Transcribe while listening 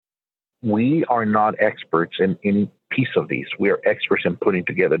we are not experts in any piece of these. We are experts in putting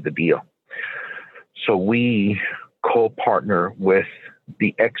together the deal. So we co-partner with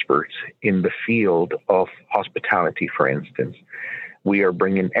the experts in the field of hospitality, for instance. We are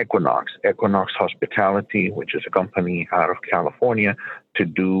bringing Equinox Hospitality, which is a company out of California, to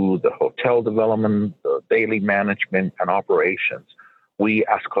do the hotel development, the daily management, and operations. We,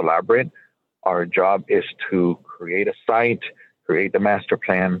 as Collaborate, our job is to create a site, create the master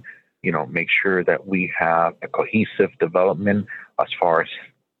plan, make sure that we have a cohesive development as far as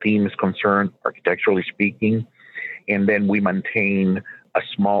theme is concerned, architecturally speaking. And then we maintain a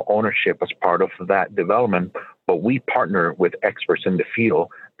small ownership as part of that development, but we partner with experts in the field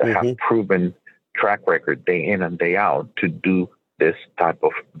that have proven track record day in and day out to do this type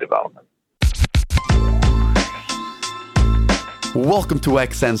of development. Welcome to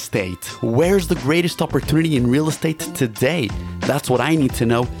XN State. Where's the greatest opportunity in real estate today? That's what I need to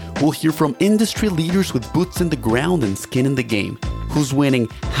know. We'll hear from industry leaders with boots in the ground and skin in the game. Who's winning?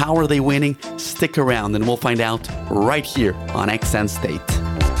 How are they winning? Stick around and we'll find out right here on XN State.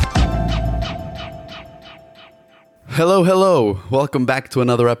 Hello. Welcome back to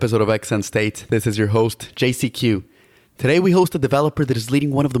another episode of XN State. This is your host, JCQ. Today we host a developer that is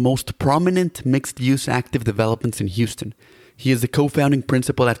leading one of the most prominent mixed-use active developments in Houston. He is the co-founding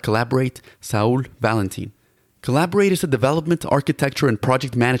principal at Collaborate, Saul Valentin. Collaborate is a development, architecture, and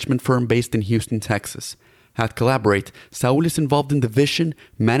project management firm based in Houston, Texas. At Collaborate, Saul is involved in the vision,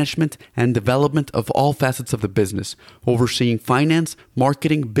 management, and development of all facets of the business, overseeing finance,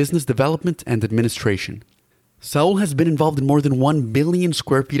 marketing, business development, and administration. Saul has been involved in more than 1 billion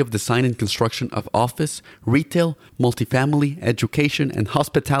square feet of design and construction of office, retail, multifamily, education, and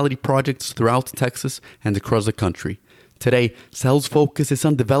hospitality projects throughout Texas and across the country. Today, Saul's focus is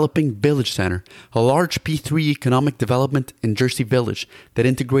on developing Village Center, a large P3 economic development in Jersey Village that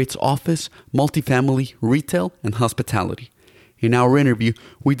integrates office, multifamily, retail, and hospitality. In our interview,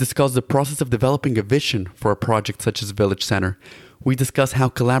 we discuss the process of developing a vision for a project such as Village Center. We discuss how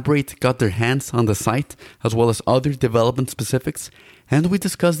Collaborate got their hands on the site, as well as other development specifics, and we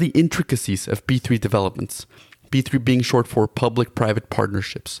discuss the intricacies of P3 developments, P3 being short for public-private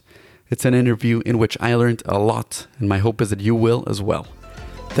partnerships. It's an interview in which I learned a lot, and my hope is that you will as well.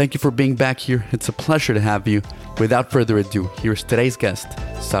 Thank you for being back here. It's a pleasure to have you. Without further ado, here's today's guest,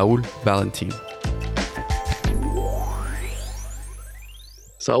 Saul Valentin.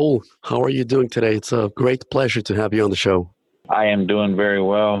 Saul, how are you doing today? It's a great pleasure to have you on the show. I am doing very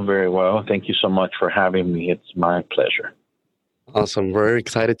well, very well. Thank you so much for having me. It's my pleasure. Awesome. Very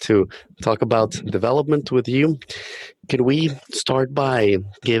excited to talk about development with you. Can we start by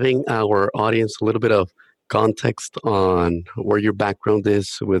giving our audience a little bit of context on where your background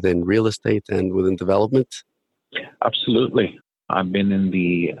is within real estate and within development? Absolutely. I've been in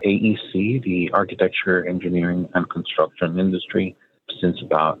the AEC, the architecture, engineering, and construction industry since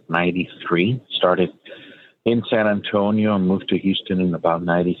about 93. Started in San Antonio and moved to Houston in about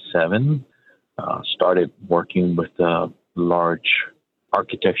 97. Started working with a large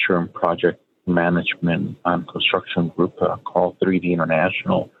architecture and project management and construction group called 3D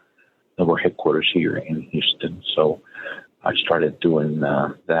International that were headquarters here in Houston. So I started doing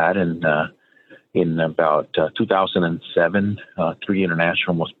that, and in about 2007, 3D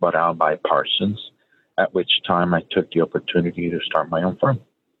International was bought out by Parsons, at which time I took the opportunity to start my own firm.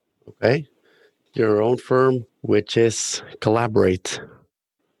 Okay. Your own firm, which is Collaborate.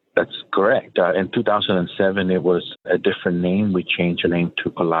 That's correct. In 2007, it was a different name. We changed the name to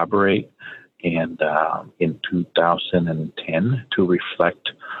Collaborate. And in 2010, to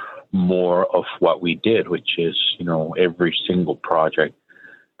reflect more of what we did, which is, every single project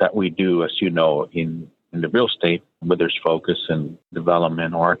that we do, as you know, in the real estate, whether it's focus in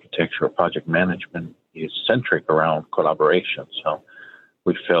development or architecture or project management, is centric around collaboration. So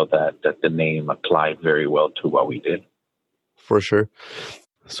we felt that the name applied very well to what we did. For sure.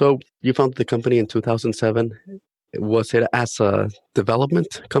 So you founded the company in 2007. Was it as a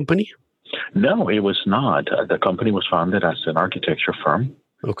development company? No, it was not. The company was founded as an architecture firm.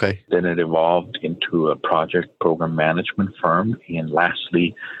 Okay. Then it evolved into a project program management firm, and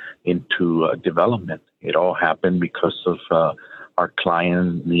lastly, into development. It all happened because of our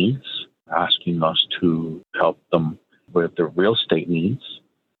client needs, asking us to help them with their real estate needs.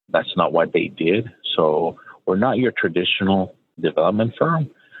 That's not what they did. So we're not your traditional development firm.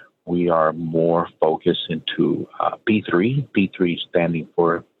 We are more focused into P3 standing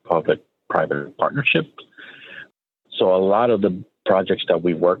for public-private partnership. So a lot of the projects that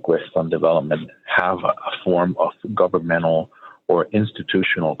we work with on development have a form of governmental or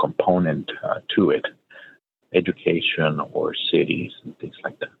institutional component to it, education or cities and things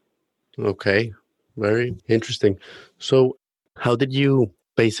like that. Okay, very interesting. So, how did you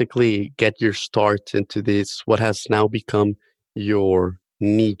basically get your start into this, what has now become your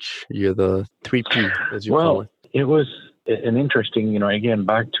niche? You're the 3P, as you call Well, it. it was an interesting, again,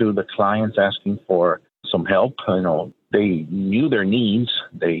 back to the clients asking for some help. They knew their needs.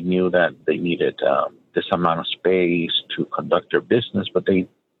 They knew that they needed this amount of space to conduct their business, but they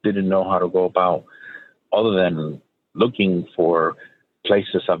didn't know how to go about other than looking for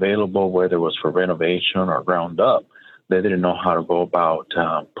places available, whether it was for renovation or ground up. They didn't know how to go about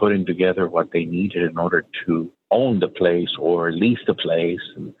putting together what they needed in order to own the place or lease the place.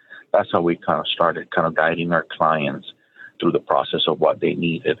 And that's how we kind of started guiding our clients through the process of what they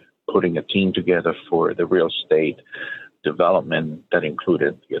needed, putting a team together for the real estate development that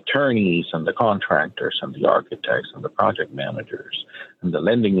included the attorneys and the contractors and the architects and the project managers and the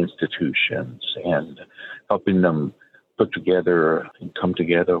lending institutions, and helping them put together and come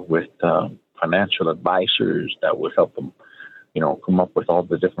together with financial advisors that would help them, come up with all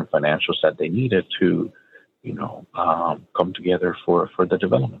the different financials that they needed to, come together for the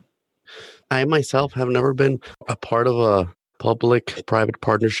development. I myself have never been a part of a public-private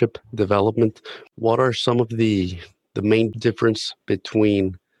partnership development. What are some of the main difference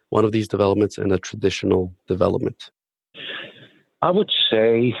between one of these developments and a traditional development? I would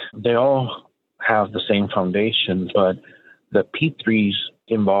say they all have the same foundation, but the P3s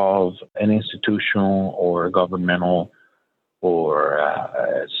involve an institutional or governmental or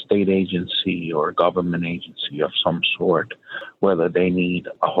a state agency or government agency of some sort, whether they need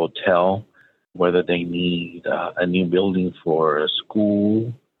a hotel, whether they need a new building for a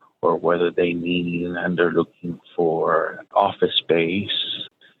school, or whether they need and they're looking for office space.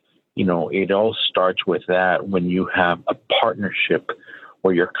 It all starts with that when you have a partnership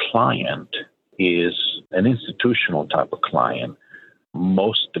where your client is an institutional type of client.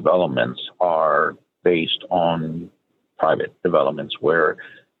 Most developments are based on private developments where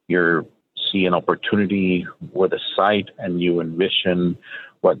you see an opportunity with a site and you envision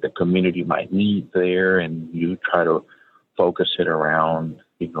what the community might need there, and you try to focus it around,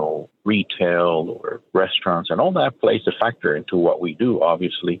 retail or restaurants, and all that plays a factor into what we do,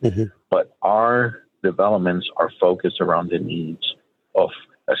 obviously. Mm-hmm. But our developments are focused around the needs of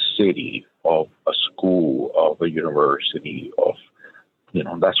a city, of a school, of a university, of,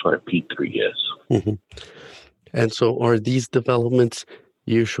 that's what a P3 is. Mm-hmm. And so are these developments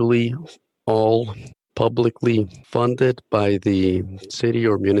usually all publicly funded by the city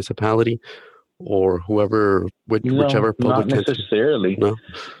or municipality or whoever, whichever public entity? Not necessarily. No?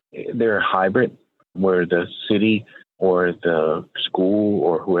 They're hybrid, where the city or the school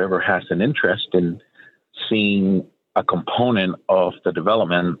or whoever has an interest in seeing a component of the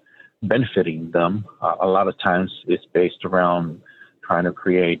development benefiting them. A lot of times it's based around trying to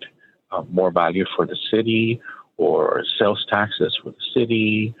create more value for the city, or sales taxes for the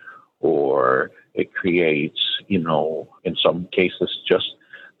city, or it creates, in some cases, just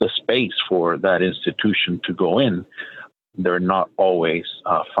the space for that institution to go in. They're not always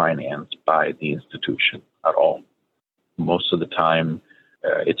financed by the institution at all. Most of the time,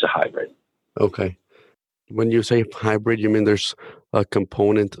 it's a hybrid. Okay. When you say hybrid, you mean there's a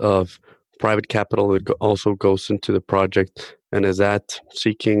component of private capital that also goes into the project, and is that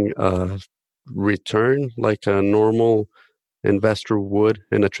seeking a return like a normal investor would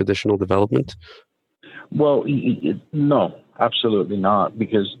in a traditional development? Well, no, absolutely not,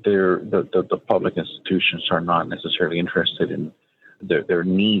 because the public institutions are not necessarily interested in, their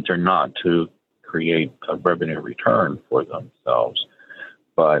needs are not to create a revenue return for themselves,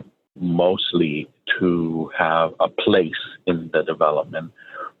 but mostly to have a place in the development.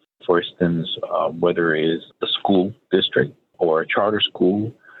 For instance, whether it is a school district or a charter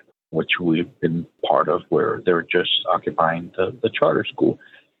school, which we've been part of, where they're just occupying the charter school.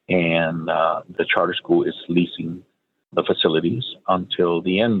 And the charter school is leasing the facilities until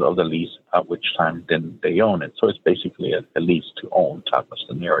the end of the lease, at which time then they own it. So it's basically a lease to own type of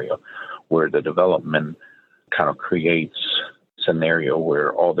scenario, where the development kind of creates a scenario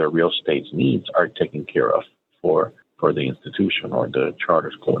where all their real estate needs are taken care of for the institution or the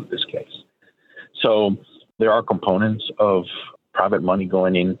charter school in this case. So there are components of private money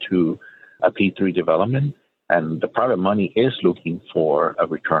going into a P3 development, and the private money is looking for a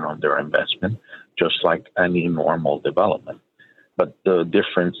return on their investment, just like any normal development. But the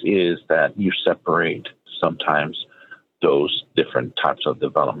difference is that you separate sometimes those different types of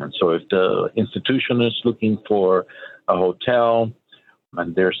development. So if the institution is looking for a hotel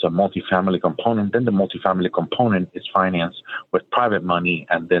and there's a multifamily component, then the multifamily component is financed with private money,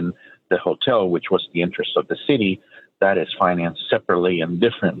 and then the hotel, which was the interest of the city, that is financed separately and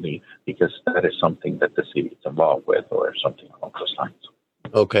differently because that is something that the city is involved with or something along those lines.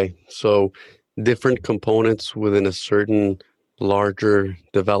 Okay, so different components within a certain larger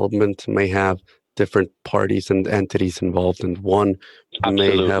development may have different parties and entities involved, and one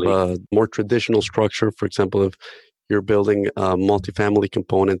may have Absolutely. a more traditional structure. For example, if you're building a multifamily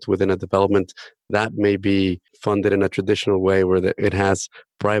component within a development, that may be funded in a traditional way where it has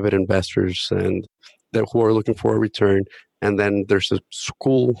private investors and that who are looking for a return. And then there's a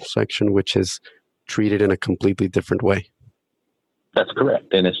school section which is treated in a completely different way. That's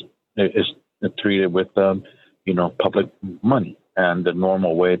correct. And it's treated with, public money and the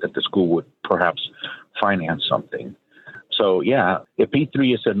normal way that the school would perhaps finance something. So, yeah, a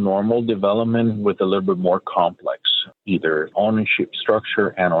P3 is a normal development with a little bit more complex, either ownership structure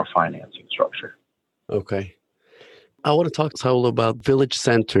and or financing structure. Okay. I want to talk, Saul, about Village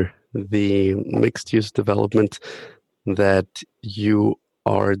Center, the mixed-use development that you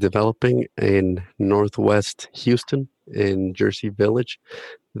are developing in Northwest Houston in Jersey Village.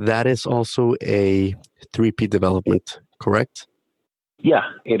 That is also a 3P development, correct? Yeah,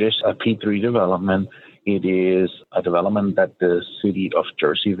 it is a P3 development. It is a development that the city of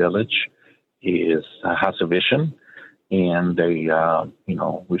Jersey Village has a vision, and they,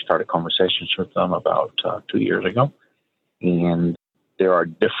 we started conversations with them about 2 years ago, and there are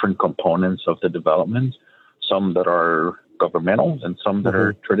different components of the development, some that are governmental and some that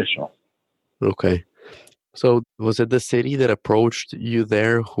are traditional. Okay. So was it the city that approached you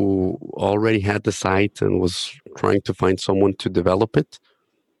there who already had the site and was trying to find someone to develop it?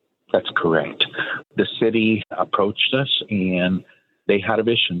 That's correct. The city approached us and they had a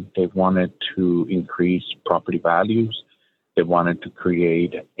vision. They wanted to increase property values. They wanted to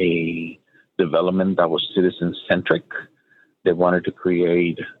create a development that was citizen-centric. They wanted to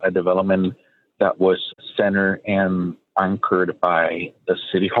create a development that was centered and anchored by the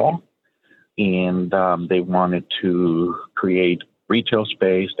city hall. And they wanted to create retail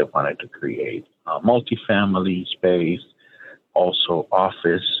space. They wanted to create multifamily space, also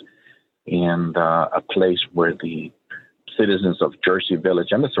office, and a place where the citizens of Jersey Village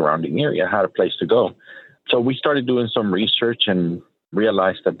and the surrounding area had a place to go. So we started doing some research and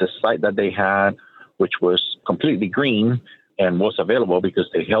realized that the site that they had, which was completely green and was available because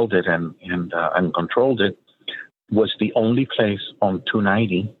they held it and controlled it, was the only place on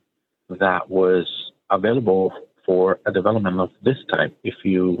 290 that was available for a development of this type. If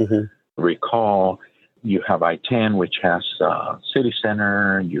you recall, you have I-10, which has City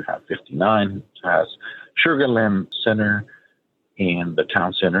Center. You have 59, which has Sugar Land Center and the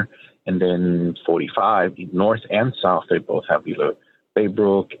Town Center. And then 45, north and south, they both have either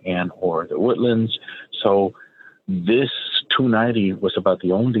Baybrook and or the Woodlands. So this 290 was about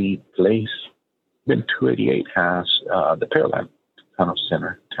the only place. Then 288 has the Pearland Town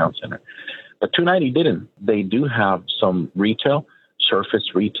Center. But 290 didn't. They do have some retail,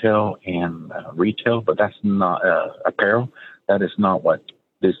 surface retail and retail, but that's not apparel. That is not what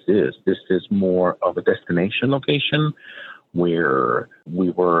this is. This is more of a destination location where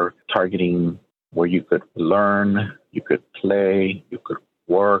we were targeting where you could learn, you could play, you could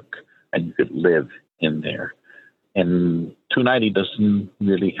work, and you could live in there. And 290 doesn't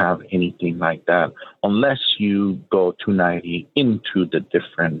really have anything like that unless you go 290 into the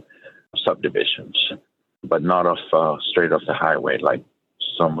different subdivisions, but not straight off the highway like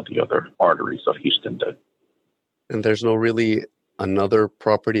some of the other arteries of Houston do. And there's no really another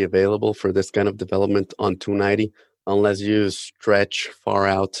property available for this kind of development on 290 unless you stretch far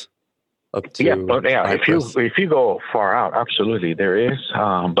out up to if you go far out, absolutely there is.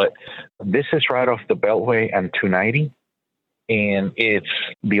 But this is right off the Beltway and 290, and it's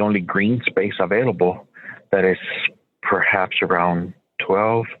the only green space available that is perhaps around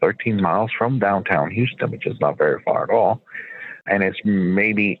 12, 13 miles from downtown Houston, which is not very far at all. And it's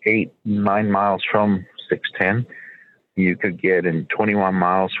maybe 8, 9 miles from 610. You could get in 21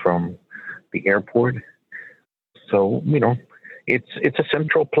 miles from the airport. So, it's a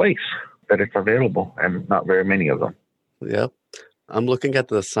central place that it's available, and not very many of them. Yeah. I'm looking at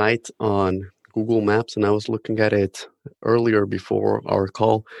the site on Google Maps, and I was looking at it earlier before our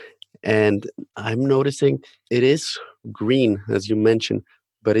call, and I'm noticing it is green, as you mentioned,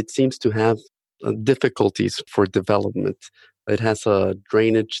 but it seems to have difficulties for development. It has a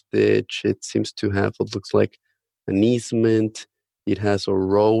drainage ditch. It seems to have what looks like an easement. It has a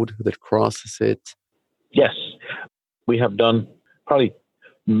road that crosses it. Yes. We have done probably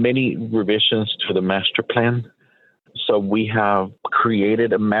many revisions to the master plan. So we have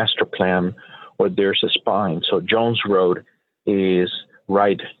created a master plan where there's a spine. So Jones Road is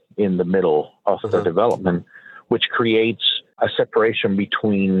right in the middle of the development, which creates a separation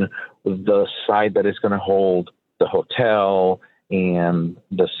between the site that is going to hold the hotel and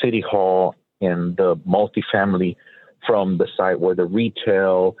the city hall and the multifamily from the site where the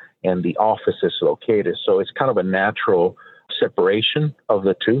retail and the office is located. So it's kind of a natural separation of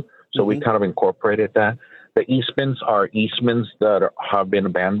the two. So we kind of incorporated that. The easements are easements that have been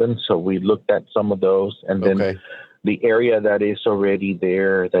abandoned. So we looked at some of those. And then the area that is already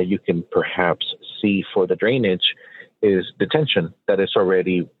there that you can perhaps see for the drainage is detention that has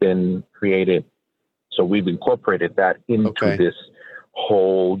already been created. So we've incorporated that into this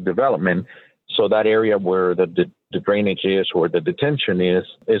whole development. So that area where the drainage is or the detention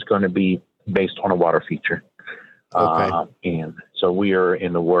is going to be based on a water feature. And so we are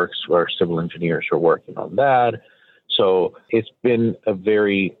in the works, our civil engineers are working on that. So it's been a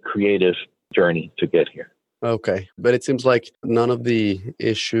very creative journey to get here. Okay. But it seems like none of the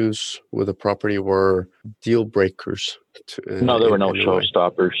issues with the property were deal breakers. No, there were no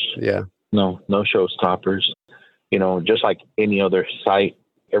showstoppers. Yeah. No showstoppers. You know, just like any other site,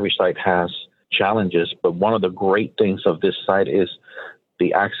 every site has challenges. But one of the great things of this site is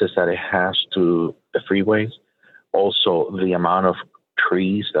the access that it has to the freeways. Also, the amount of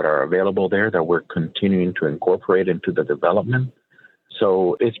trees that are available there that we're continuing to incorporate into the development.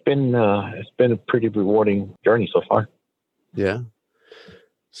 So it's been a pretty rewarding journey so far. Yeah.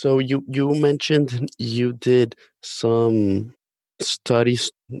 So you mentioned you did some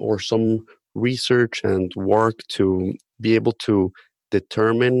studies or some research and work to be able to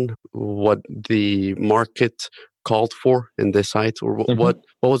determine what the market called for in this site, or what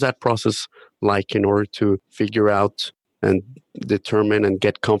was that process like in order to figure out and determine and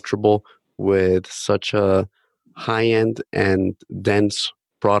get comfortable with such a high-end and dense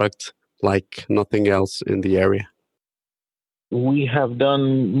product like nothing else in the area? We have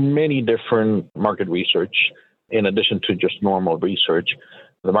done many different market research in addition to just normal research.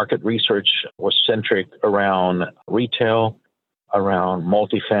 The market research was centric around retail, around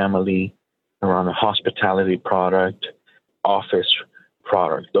multifamily, around the hospitality product, office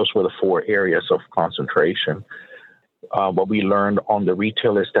product. Those were the 4 areas of concentration. What we learned on the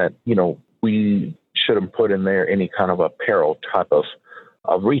retail is that, you know, we shouldn't put in there any kind of apparel type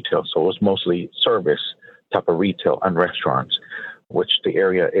of retail. So it was mostly service type of retail and restaurants, which the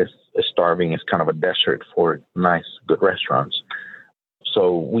area is starving. It's kind of a desert for nice, good restaurants.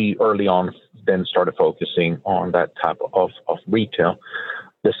 So we early on then started focusing on that type of retail.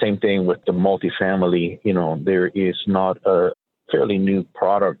 The same thing with the multifamily. You know, there is not a fairly new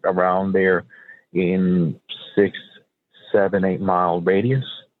product around there in 6, 7, 8 mile radius.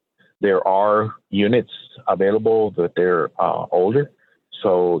 There are units available, but they're older.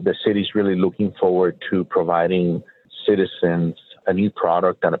 So the city's really looking forward to providing citizens a new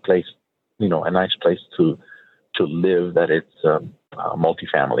product and a place, you know, a nice place to live that it's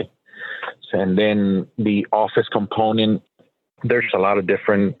multifamily. And then the office component, there's a lot of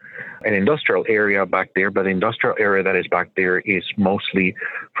different, an industrial area back there, but the industrial area that is back there is mostly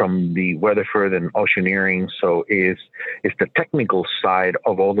from the Weatherford and Oceaneering. So is the technical side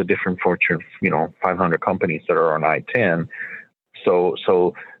of all the different Fortune, 500 companies that are on I-10.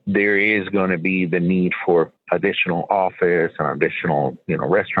 So there is going to be the need for additional office and additional,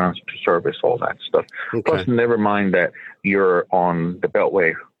 restaurants to service all that stuff. Okay. Plus, never mind that you're on the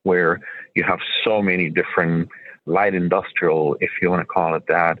Beltway where you have so many different light industrial, if you want to call it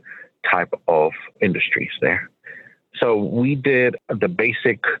that, type of industries there. So we did the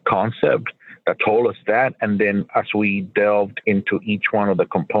basic concept that told us that. And then as we delved into each one of the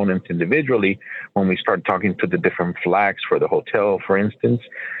components individually, when we started talking to the different flags for the hotel, for instance,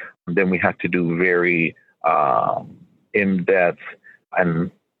 then we had to do very in-depth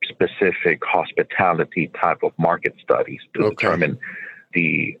and specific hospitality type of market studies to determine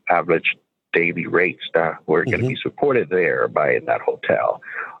the average daily rates that were going to be supported there by that hotel.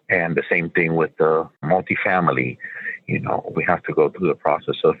 And the same thing with the multifamily. We have to go through the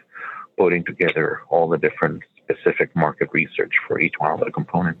process of putting together all the different specific market research for each one of the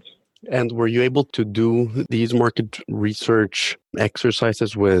components. And were you able to do these market research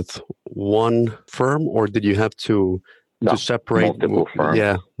exercises with one firm, or did you have to separate multiple firms?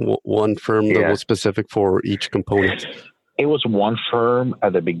 Yeah, one firm that was specific for each component. It was one firm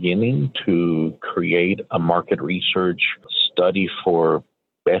at the beginning to create a market research study for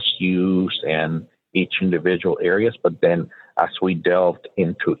best use and each individual areas. But then as we delved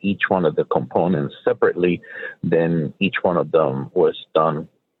into each one of the components separately, then each one of them was done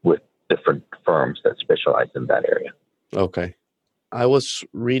with different firms that specialize in that area. Okay. I was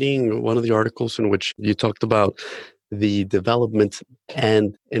reading one of the articles in which you talked about the development.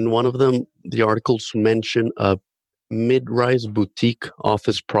 And in one of them, the articles mention a mid-rise boutique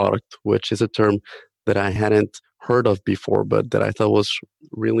office product, which is a term that I hadn't heard of before, but that I thought was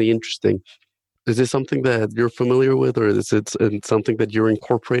really interesting. Is this something that you're familiar with, or is it something that you're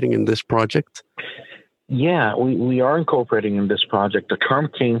incorporating in this project? Yeah, we are incorporating in this project. The term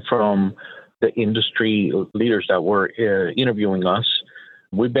came from the industry leaders that were interviewing us.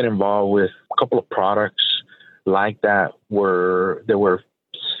 We've been involved with a couple of products like that there were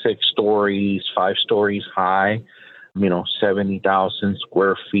 6 stories, 5 stories high, 70,000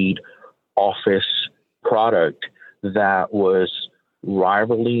 square feet office product that was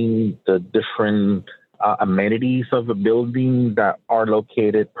rivaling the different amenities of a building that are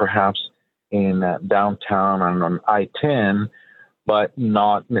located perhaps in downtown and on I-10, but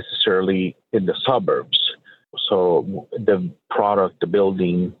not necessarily in the suburbs. So the product, the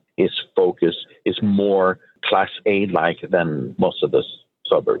building is more Class A-like than most of the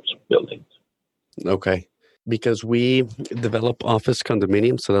suburbs buildings. Okay. Because we develop office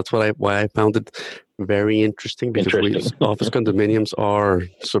condominiums, so that's why I found it very interesting, because office condominiums are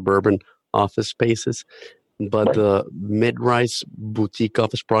suburban office spaces, but right. The mid-rise boutique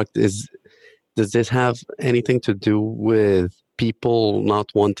office product does this have anything to do with people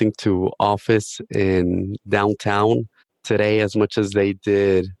not wanting to office in downtown today as much as they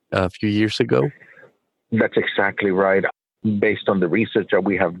did a few years ago? That's exactly right. Based on the research that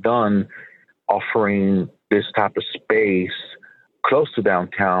we have done, offering this type of space close to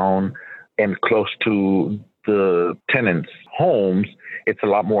downtown and close to the tenants' homes, it's a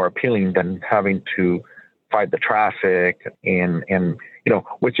lot more appealing than having to fight the traffic and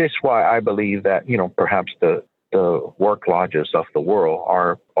which is why I believe that, perhaps the work lodges of the world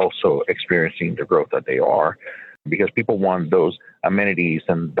are also experiencing the growth that they are, because people want those amenities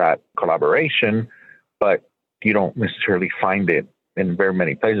and that collaboration, but you don't necessarily find it in very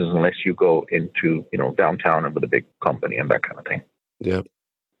many places unless you go into, downtown and with a big company and that kind of thing. Yeah.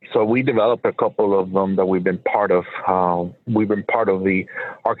 So we developed a couple of them that we've been part of. We've been part of the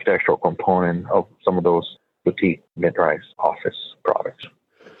architectural component of some of those boutique mid-rise office products.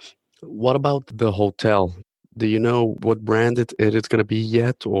 What about the hotel? Do you know what brand it is going to be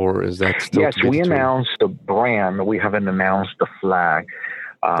yet, or is that still? Yes, we announced the brand. We haven't announced the flag.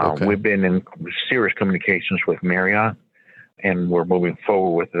 Okay. We've been in serious communications with Marriott, and we're moving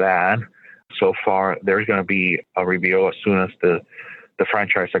forward with that. So far, there's going to be a reveal as soon as the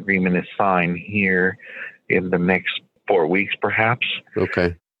franchise agreement is signed here in the next 4 weeks, perhaps.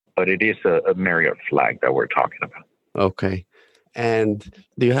 Okay. But it is a Marriott flag that we're talking about. Okay. And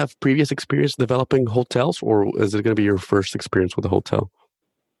do you have previous experience developing hotels, or is it going to be your first experience with a hotel?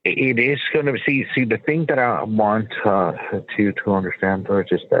 It is going to be. See, the thing that I want to understand,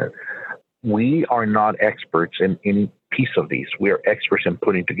 George, is that we are not experts in any piece of these. We are experts in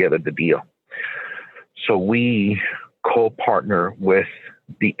putting together the deal. So we co-partner with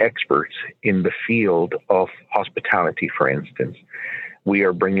the experts in the field of hospitality, for instance. We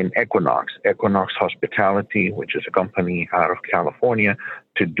are bringing Equinox Hospitality, which is a company out of California,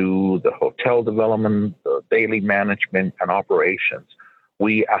 to do the hotel development, the daily management, and operations.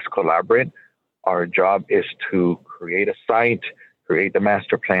 We, as Collaborate, our job is to create a site, create the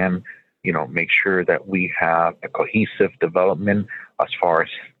master plan, make sure that we have a cohesive development as far as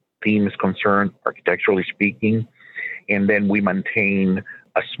theme is concerned, architecturally speaking. And then we maintain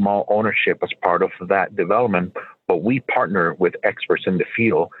a small ownership as part of that development. But we partner with experts in the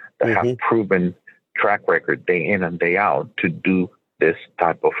field that have proven track record day in and day out to do this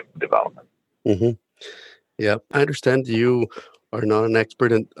type of development. Mm-hmm. Yeah, I understand you are not an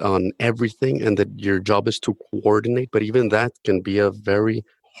expert on everything and that your job is to coordinate, but even that can be a very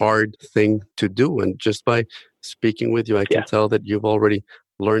hard thing to do. And just by speaking with you, I can tell that you've already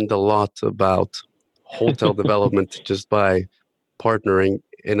learned a lot about hotel development just by partnering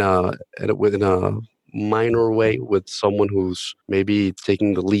in a minor way with someone who's maybe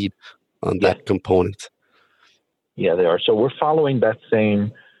taking the lead on that component. Yeah, they are. So we're following that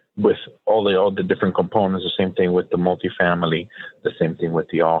same with all the different components, the same thing with the multifamily, the same thing with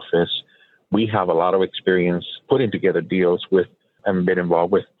the office. We have a lot of experience putting together deals with and been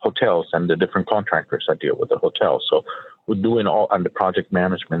involved with hotels and the different contractors that deal with the hotels. So we're doing all and the project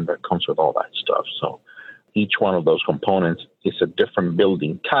management that comes with all that stuff. So each one of those components is a different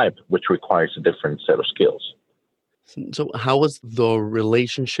building type, which requires a different set of skills. So how was the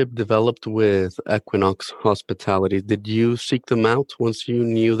relationship developed with Equinox Hospitality? Did you seek them out once you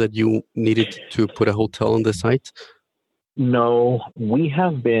knew that you needed to put a hotel on the site? No, we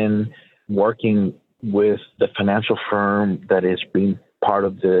have been working with the financial firm that is being part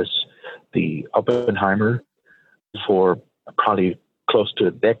of this, the Oppenheimer. for probably close to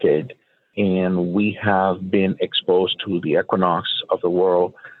a decade. And we have been exposed to the Equinox of the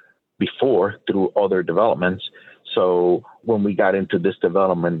world before through other developments. So when we got into this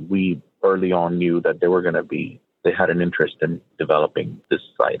development, we early on knew that they had an interest in developing this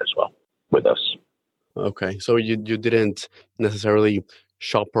site as well with us. Okay. So you didn't necessarily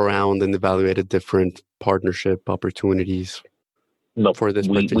shop around and evaluated different partnership opportunities No, for this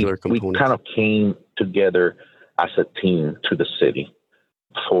particular component? We kind of came together as a team to the city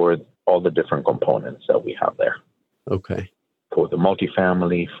for all the different components that we have there. Okay. For the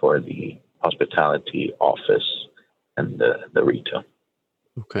multifamily, for the hospitality, office, and the retail.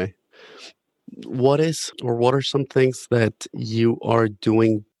 Okay. What are some things that you are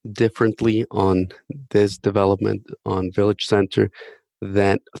doing differently on this development on Village Center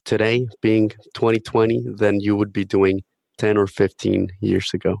that today, being 2020, than you would be doing 10 or 15 years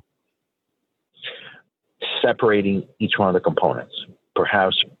ago? Separating each one of the components.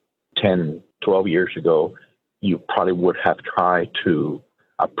 Perhaps 10, 12 years ago, you probably would have tried to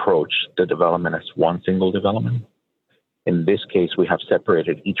approach the development as one single development. In this case, we have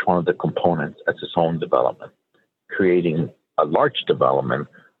separated each one of the components as its own development, creating a large development,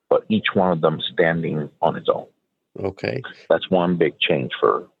 but each one of them standing on its own. Okay. That's one big change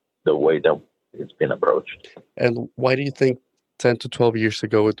for the way that it's been approached. And why do you think 10 to 12 years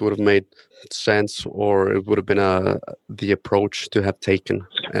ago it would have made sense, or it would have been the approach to have taken?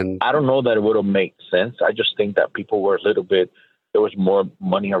 And I don't know that it would have made sense. I just think that people were there was more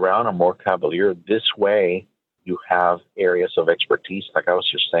money around and more cavalier. This way, you have areas of expertise, like I was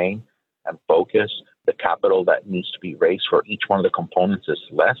just saying, and focus. The capital that needs to be raised for each one of the components is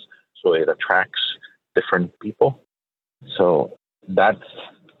less, so it attracts different people. So that's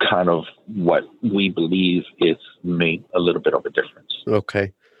kind of what we believe is made a little bit of a difference.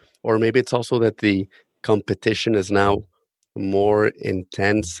 Okay. Or maybe it's also that the competition is now more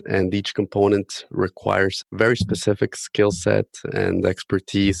intense and each component requires very specific skill set and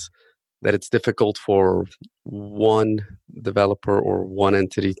expertise, that it's difficult for one developer or one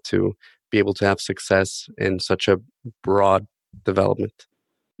entity to be able to have success in such a broad development.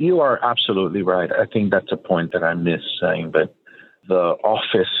 You are absolutely right. I think that's a point that I missed saying, but the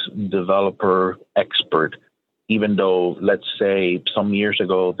office developer expert, even though, let's say, some years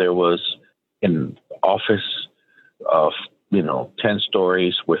ago, there was an office of 10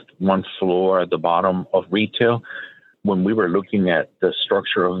 stories with one floor at the bottom of retail. When we were looking at the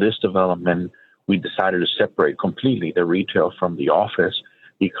structure of this development, we decided to separate completely the retail from the office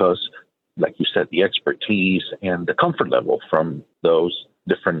because, like you said, the expertise and the comfort level from those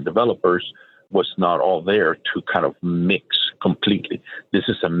different developers was not all there to kind of mix completely. This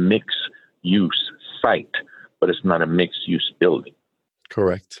is a mixed-use site, but it's not a mixed-use building.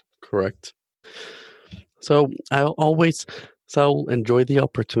 Correct. So I always enjoy the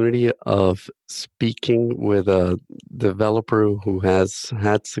opportunity of speaking with a developer who has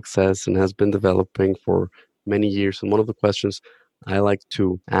had success and has been developing for many years. And one of the questions I like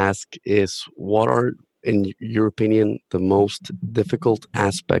to ask is, what are, in your opinion, the most difficult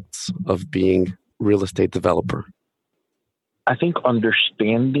aspects of being real estate developer? I think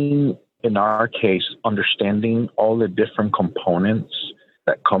in our case, understanding all the different components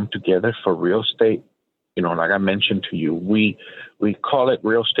that come together for real estate. Like I mentioned to you, we call it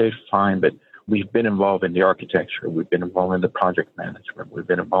real estate, fine, but we've been involved in the architecture. We've been involved in the project management. We've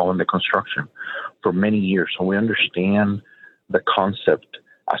been involved in the construction for many years. So we understand the concept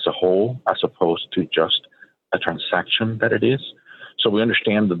as a whole, as opposed to just a transaction that it is. So we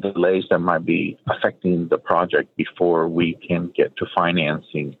understand the delays that might be affecting the project before we can get to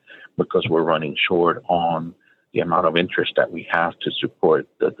financing, because we're running short on the amount of interest that we have to support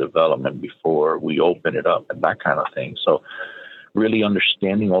the development before we open it up and that kind of thing. So really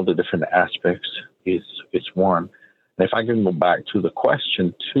understanding all the different aspects is one. And if I can go back to the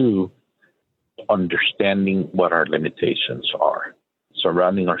question too, understanding what our limitations are,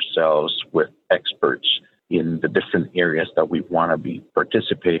 surrounding ourselves with experts in the different areas that we want to be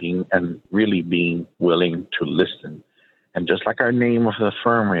participating, and really being willing to listen. And just like our name of the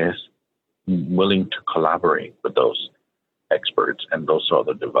firm is, willing to collaborate with those experts and those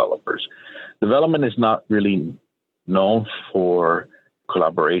other developers. Development is not really known for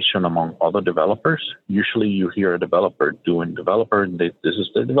collaboration among other developers. Usually you hear a developer doing developer, and this is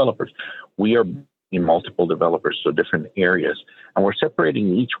the developers. We are in multiple developers, so different areas, and we're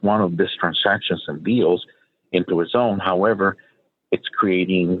separating each one of these transactions and deals into its own. However, it's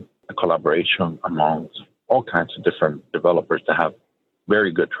creating a collaboration amongst all kinds of different developers that have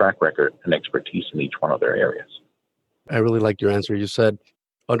very good track record and expertise in each one of their areas. I really like your answer. You said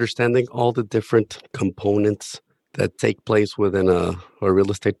understanding all the different components that take place within a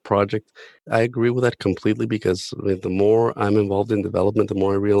real estate project. I agree with that completely because the more I'm involved in development, the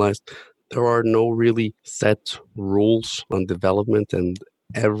more I realize there are no really set rules on development, and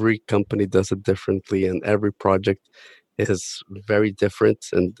every company does it differently, and every project is very different.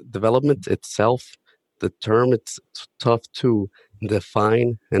 And development itself, the term, it's tough to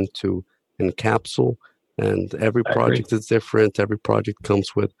define and to encapsulate. And every I agree. project is different. Every project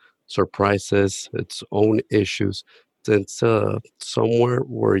comes with surprises, its own issues. It's somewhere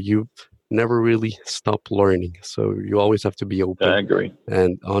where you never really stop learning. So you always have to be I open agree.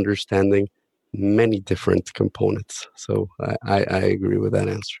 and understanding many different components. So I agree with that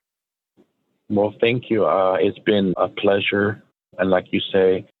answer. Well, thank you. It's been a pleasure. And like you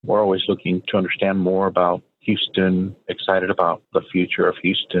say, we're always looking to understand more about Houston, excited about the future of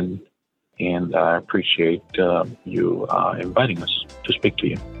Houston. And I appreciate you inviting us to speak to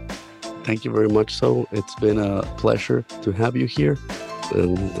you. Thank you very much. So it's been a pleasure to have you here.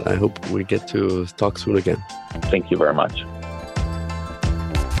 And I hope we get to talk soon again. Thank you very much.